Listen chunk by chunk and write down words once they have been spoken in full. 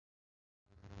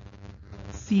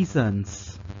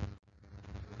Seasons.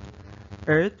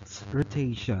 Earth's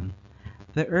rotation.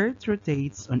 The Earth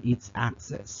rotates on its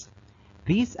axis.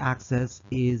 This axis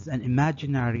is an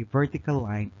imaginary vertical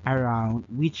line around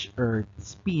which Earth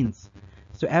spins.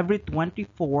 So every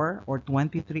 24 or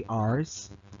 23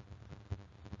 hours,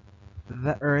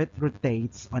 the Earth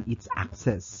rotates on its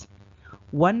axis.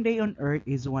 One day on Earth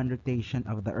is one rotation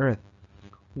of the Earth.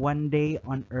 One day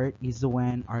on Earth is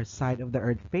when our side of the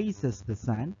Earth faces the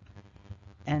Sun.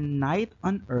 And night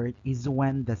on Earth is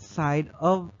when the side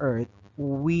of Earth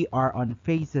we are on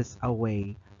faces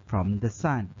away from the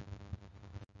Sun.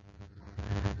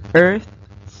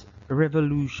 Earth's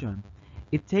revolution.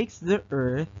 It takes the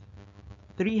Earth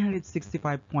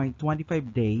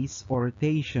 365.25 days or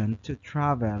rotation to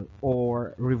travel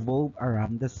or revolve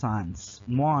around the Sun's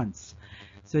once.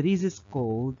 So this is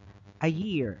called a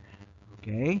year.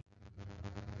 Okay?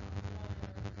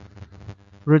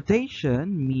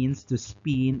 Rotation means to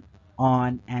spin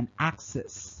on an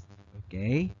axis.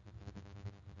 Okay?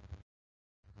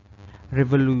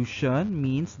 Revolution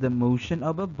means the motion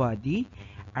of a body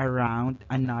around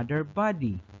another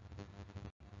body.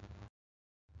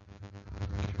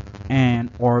 And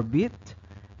orbit,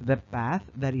 the path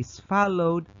that is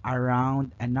followed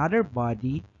around another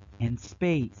body in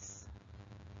space.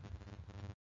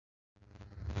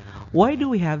 Why do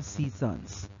we have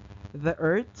seasons? The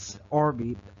Earth's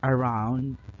orbit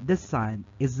around the Sun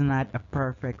is not a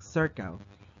perfect circle.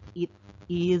 It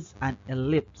is an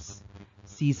ellipse.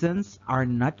 Seasons are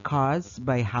not caused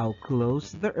by how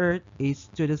close the Earth is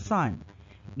to the Sun.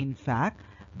 In fact,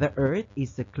 the Earth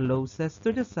is the closest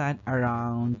to the Sun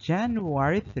around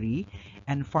January 3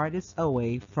 and farthest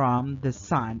away from the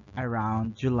Sun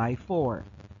around July 4.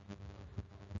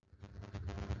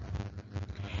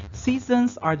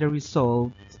 Seasons are the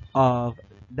result of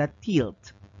the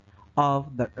tilt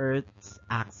of the Earth's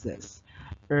axis.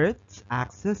 Earth's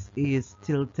axis is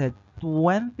tilted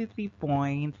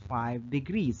 23.5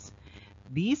 degrees.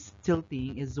 This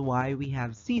tilting is why we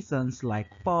have seasons like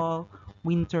fall,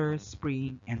 winter,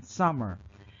 spring, and summer.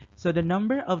 So the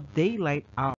number of daylight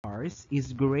hours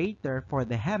is greater for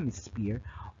the hemisphere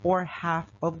or half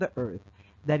of the Earth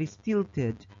that is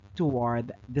tilted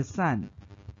toward the Sun.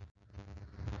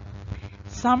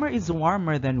 Summer is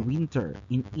warmer than winter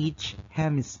in each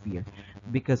hemisphere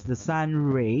because the sun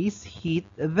rays hit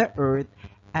the Earth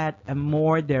at a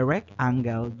more direct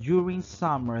angle during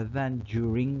summer than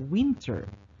during winter.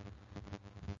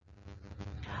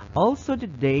 Also, the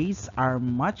days are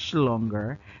much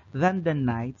longer than the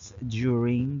nights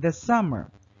during the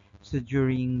summer. So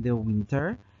during the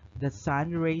winter, the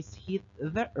sun rays hit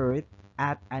the Earth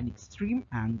at an extreme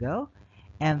angle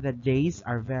and the days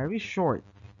are very short.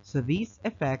 So these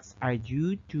effects are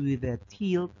due to the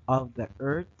tilt of the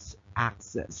Earth's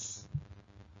axis.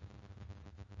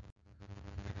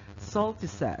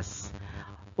 Solstices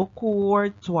occur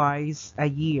twice a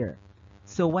year.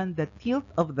 So when the tilt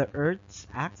of the Earth's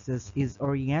axis is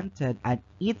oriented at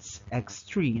its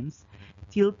extremes,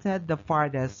 tilted the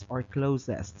farthest or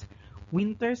closest.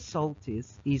 Winter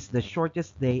solstice is the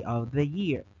shortest day of the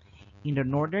year. In the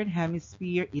northern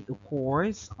hemisphere, it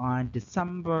occurs on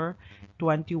December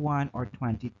 21 or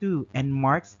 22 and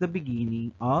marks the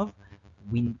beginning of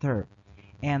winter.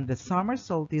 And the summer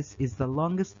solstice is the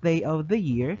longest day of the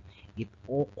year. It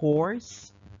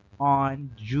occurs on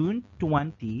June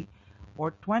 20 or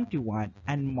 21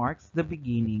 and marks the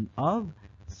beginning of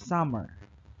summer.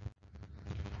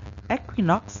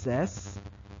 Equinoxes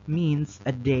means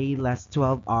a day lasts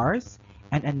 12 hours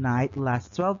and a night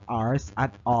lasts 12 hours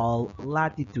at all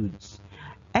latitudes.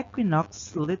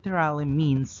 Equinox literally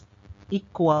means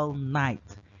equal night.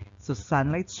 So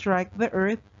sunlight strikes the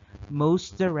Earth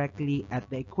most directly at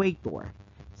the equator.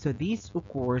 So this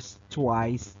occurs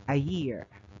twice a year.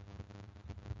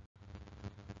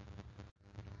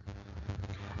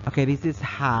 Okay, this is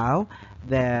how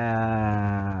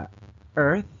the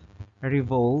Earth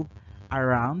revolves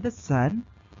around the Sun,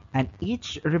 and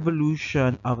each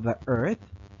revolution of the Earth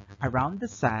around the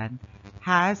Sun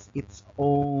has its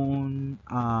own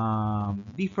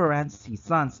different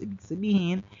seasons. Ibig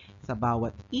sabihin, sa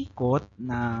bawat ikot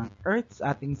ng Earth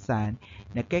sa ating Sun,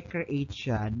 nagke-create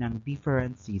siya ng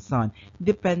different season.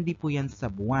 Depende po yan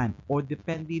sa buwan o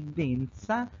depende din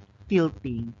sa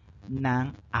tilting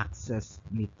ng axis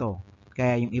nito.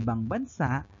 Kaya yung ibang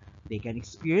bansa, they can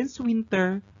experience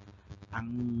winter,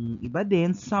 ang iba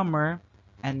din summer,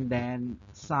 and then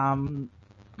some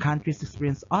countries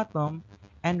experience autumn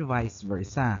and vice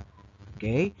versa.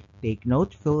 Okay, take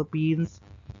note, Philippines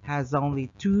has only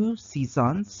 2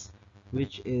 seasons,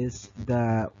 which is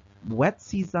the wet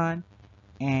season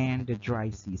and the dry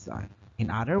season. In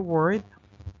other words,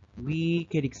 we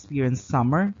could experience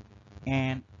summer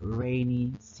and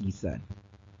rainy season.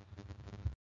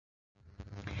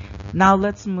 Now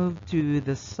let's move to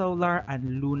the solar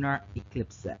and lunar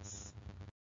eclipses.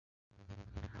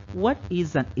 What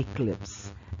is an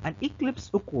eclipse? An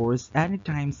eclipse occurs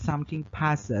anytime something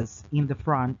passes in the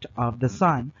front of the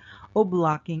sun or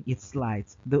blocking its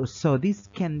light. So this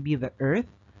can be the earth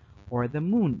or the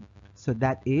moon. So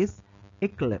that is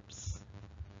eclipse.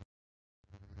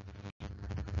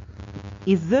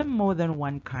 Is there more than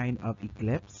one kind of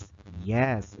eclipse?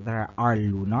 Yes, there are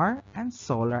lunar and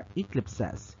solar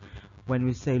eclipses. When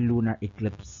we say lunar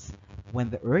eclipse,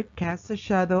 when the earth casts a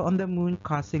shadow on the moon,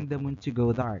 causing the moon to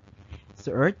go dark.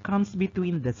 So earth comes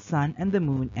between the sun and the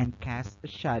moon and casts a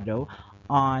shadow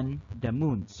on the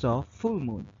moon. So full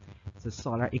moon. So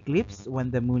solar eclipse,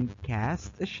 when the moon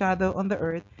casts a shadow on the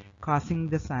earth, causing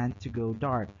the sun to go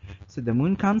dark. So the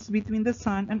moon comes between the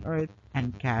sun and earth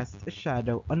and casts a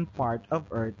shadow on part of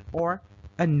earth or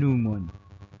a new moon.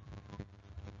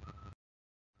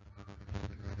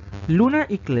 Lunar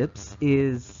eclipse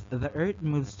is the earth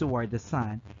moves toward the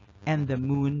sun and the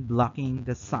moon blocking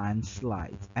the sun's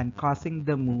light and causing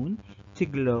the moon to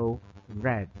glow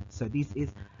red. So this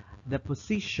is the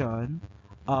position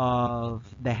of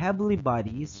the heavenly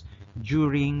bodies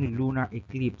during lunar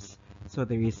eclipse. So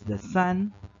there is the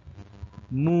sun,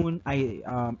 moon,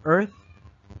 earth,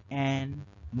 and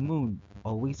moon.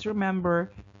 Always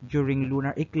remember, during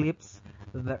lunar eclipse,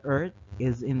 the earth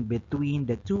is in between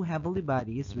the two heavenly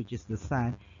bodies, which is the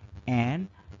sun and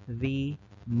the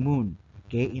moon.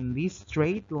 Okay, in this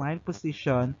straight line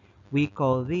position, we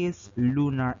call this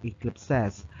lunar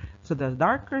eclipses. So the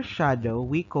darker shadow,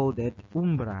 we called it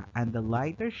umbra, and the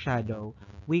lighter shadow,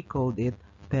 we called it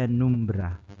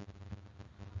penumbra.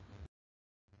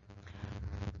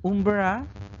 Umbra,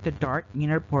 the dark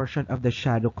inner portion of the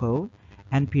shadow cone,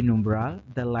 and penumbral,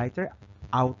 the lighter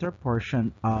outer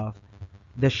portion of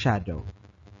the shadow.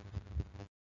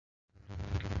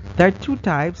 There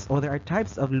are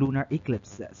types of lunar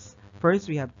eclipses. First,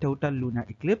 we have total lunar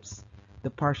eclipse,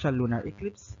 the partial lunar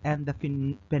eclipse, and the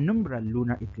penumbral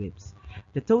lunar eclipse.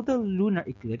 The total lunar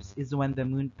eclipse is when the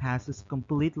moon passes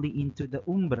completely into the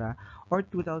umbra or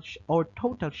total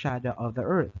shadow of the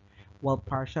earth, while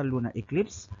partial lunar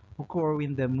eclipse occur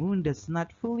when the moon does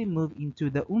not fully move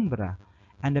into the umbra,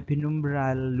 and the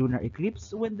penumbral lunar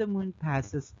eclipse when the moon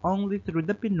passes only through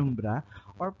the penumbra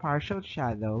or partial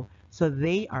shadow, so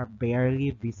they are barely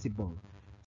visible.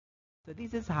 So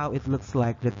this is how it looks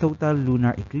like, the total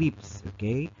lunar eclipse,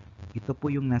 okay? Ito po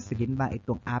yung nasa gitna,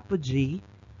 itong apogee.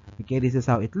 Okay, this is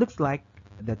how it looks like,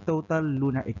 the total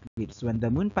lunar eclipse, when the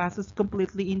moon passes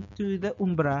completely into the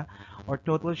umbra or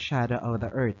total shadow of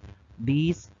the earth.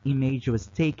 This image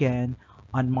was taken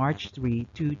on March 3,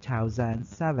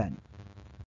 2007.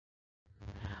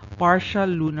 Partial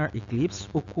lunar eclipse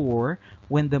occur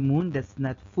when the moon does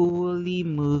not fully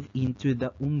move into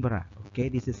the umbra. Okay,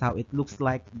 this is how it looks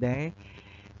like, the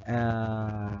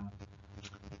uh,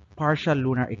 partial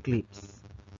lunar eclipse.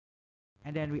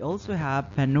 And then we also have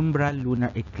penumbra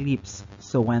lunar eclipse.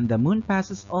 So when the moon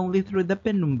passes only through the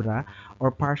penumbra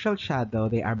or partial shadow,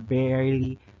 they are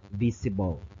barely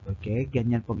visible. Okay,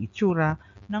 ganyan pong itsura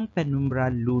ng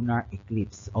penumbral lunar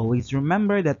eclipse. Always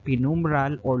remember that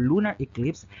penumbral or lunar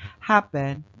eclipse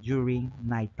happen during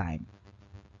nighttime.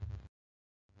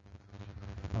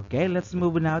 Okay, let's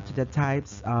move now to the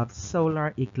types of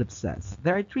solar eclipses.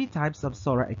 There are three types of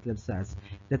solar eclipses: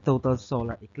 the total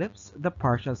solar eclipse, the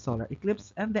partial solar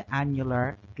eclipse, and the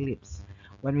annular eclipse.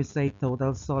 When we say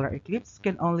total solar eclipse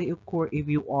can only occur if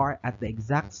you are at the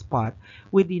exact spot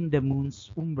within the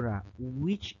moon's umbra,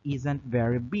 which isn't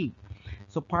very big.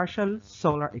 So partial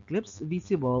solar eclipse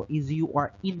visible is you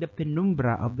are in the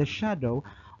penumbra of the shadow,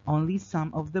 only some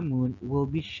of the moon will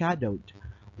be shadowed.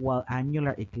 While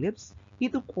annular eclipse,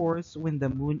 it occurs when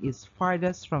the moon is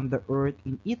farthest from the earth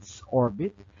in its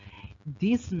orbit.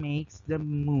 This makes the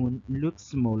moon look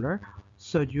smaller,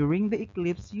 so during the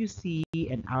eclipse you see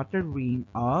an outer ring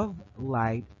of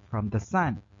light from the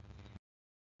sun.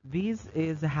 This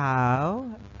is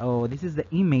the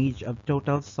image of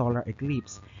total solar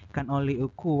eclipse. Can only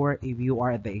occur if you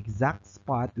are at the exact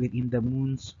spot within the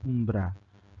moon's umbra.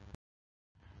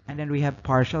 And then we have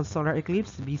partial solar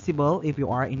eclipse, visible if you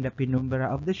are in the penumbra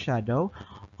of the shadow.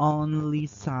 Only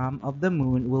some of the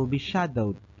moon will be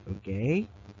shadowed, okay?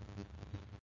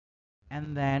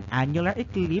 And then annular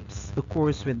eclipse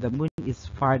occurs when the moon is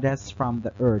farthest from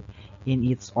the earth in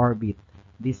its orbit.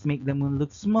 This makes the moon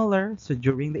look smaller, so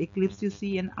during the eclipse you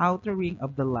see an outer ring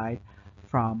of the light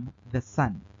from the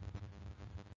sun.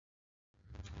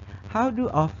 How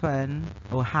often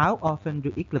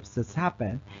do eclipses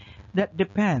happen? That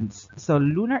depends. So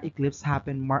lunar eclipse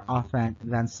happen more often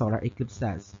than solar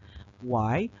eclipses.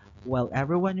 Why? Well,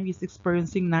 everyone who is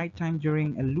experiencing nighttime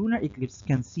during a lunar eclipse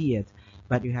can see it,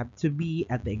 but you have to be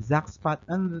at the exact spot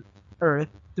on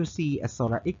Earth to see a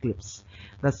solar eclipse.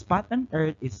 The spot on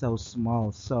Earth is so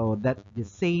small, so that the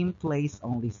same place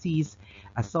only sees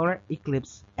a solar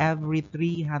eclipse every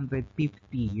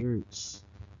 350 years.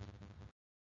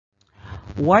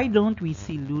 Why don't we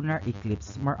see lunar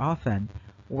eclipse more often?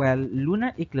 Well,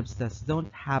 lunar eclipses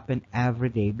don't happen every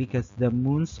day because the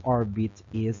moon's orbit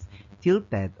is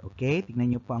tilted. Okay?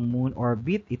 Tingnan nyo po ang moon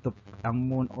orbit. Ito,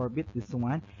 ang moon orbit, this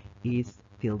one, is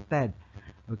tilted.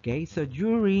 Okay? So,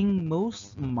 during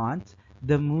most months,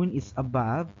 the moon is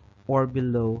above or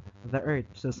below the Earth.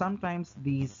 So, sometimes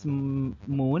this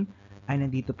moon ay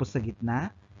nandito po sa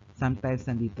gitna. Sometimes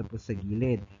nandito po sa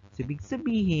gilid. So, ibig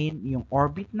sabihin, yung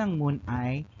orbit ng moon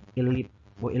ay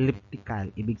elliptical.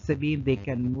 Ibig sabihin, they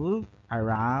can move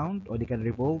around or they can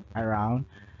revolve around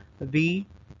the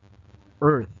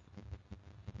Earth.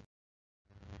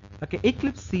 Okay,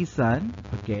 eclipse season,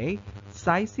 okay,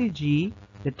 Psi-CG,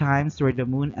 the times where the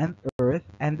moon and Earth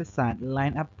and the sun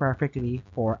line up perfectly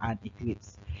for an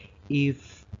eclipse.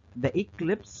 If the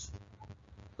eclipse,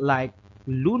 like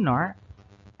lunar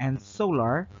and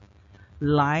solar,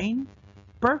 line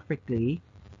perfectly,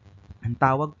 ang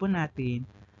tawag po natin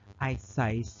ay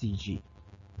Psi-CG.